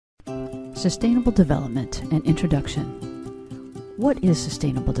Sustainable development and introduction. What is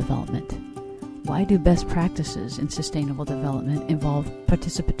sustainable development? Why do best practices in sustainable development involve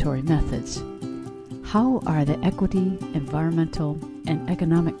participatory methods? How are the equity, environmental, and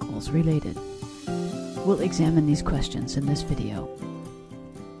economic goals related? We'll examine these questions in this video.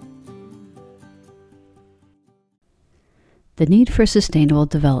 The need for sustainable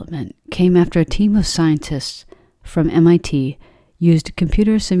development came after a team of scientists from MIT used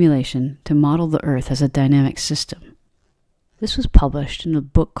computer simulation to model the Earth as a dynamic system. This was published in a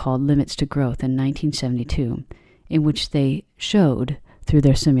book called Limits to Growth in 1972, in which they showed, through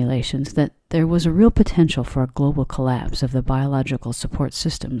their simulations, that there was a real potential for a global collapse of the biological support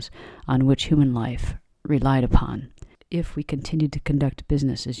systems on which human life relied upon if we continued to conduct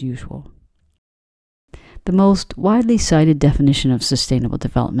business as usual. The most widely cited definition of sustainable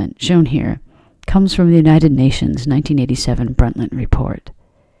development, shown here, comes from the United Nations 1987 Brundtland Report.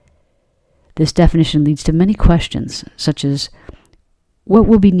 This definition leads to many questions, such as, what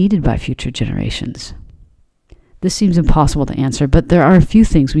will be needed by future generations? This seems impossible to answer, but there are a few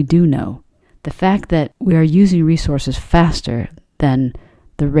things we do know. The fact that we are using resources faster than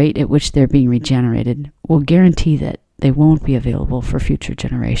the rate at which they're being regenerated will guarantee that they won't be available for future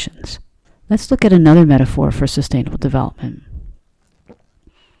generations. Let's look at another metaphor for sustainable development.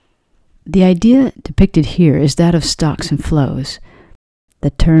 The idea depicted here is that of stocks and flows. The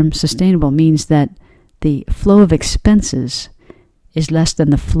term sustainable means that the flow of expenses is less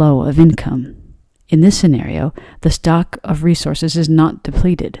than the flow of income. In this scenario, the stock of resources is not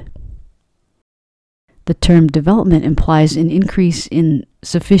depleted. The term development implies an increase in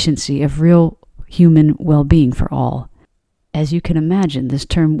sufficiency of real human well-being for all. As you can imagine, this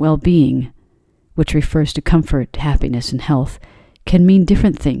term well-being, which refers to comfort, happiness, and health, can mean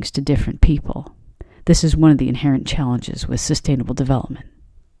different things to different people. This is one of the inherent challenges with sustainable development.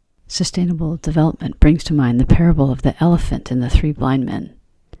 Sustainable development brings to mind the parable of the elephant and the three blind men.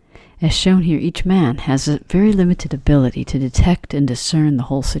 As shown here, each man has a very limited ability to detect and discern the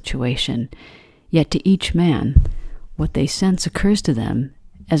whole situation, yet to each man, what they sense occurs to them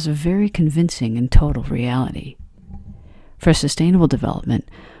as a very convincing and total reality. For sustainable development,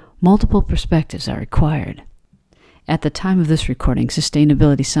 multiple perspectives are required. At the time of this recording,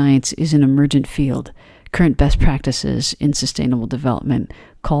 sustainability science is an emergent field. Current best practices in sustainable development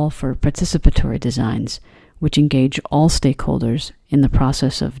call for participatory designs, which engage all stakeholders in the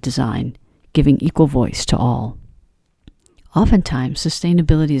process of design, giving equal voice to all. Oftentimes,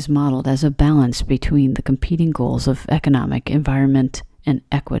 sustainability is modeled as a balance between the competing goals of economic, environment, and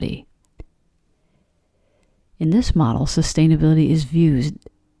equity. In this model, sustainability is viewed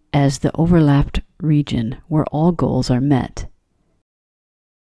as the overlapped region where all goals are met.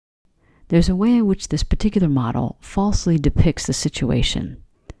 There's a way in which this particular model falsely depicts the situation.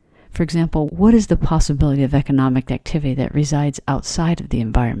 For example, what is the possibility of economic activity that resides outside of the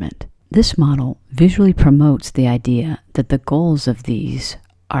environment? This model visually promotes the idea that the goals of these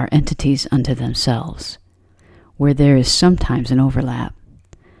are entities unto themselves, where there is sometimes an overlap.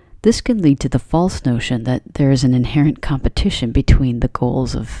 This can lead to the false notion that there is an inherent competition between the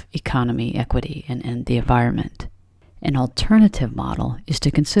goals of economy, equity, and the environment. An alternative model is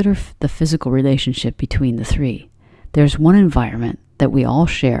to consider the physical relationship between the three. There's one environment that we all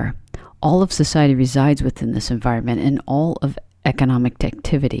share. All of society resides within this environment, and all of economic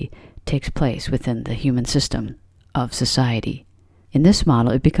activity takes place within the human system of society. In this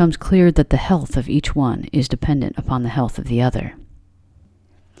model, it becomes clear that the health of each one is dependent upon the health of the other.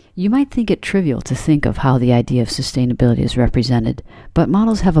 You might think it trivial to think of how the idea of sustainability is represented, but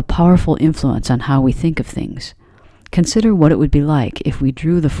models have a powerful influence on how we think of things. Consider what it would be like if we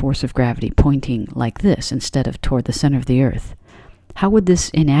drew the force of gravity pointing like this instead of toward the center of the Earth. How would this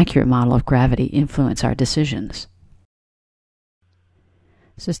inaccurate model of gravity influence our decisions?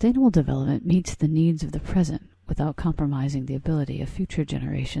 Sustainable development meets the needs of the present without compromising the ability of future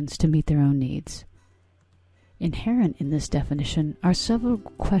generations to meet their own needs. Inherent in this definition are several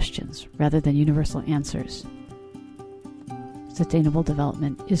questions rather than universal answers. Sustainable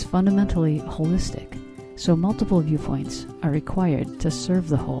development is fundamentally holistic, so multiple viewpoints are required to serve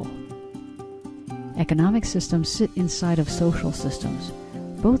the whole. Economic systems sit inside of social systems,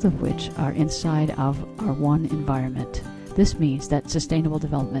 both of which are inside of our one environment. This means that sustainable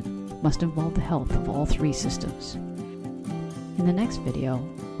development must involve the health of all three systems. In the next video,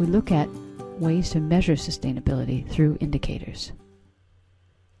 we look at ways to measure sustainability through indicators.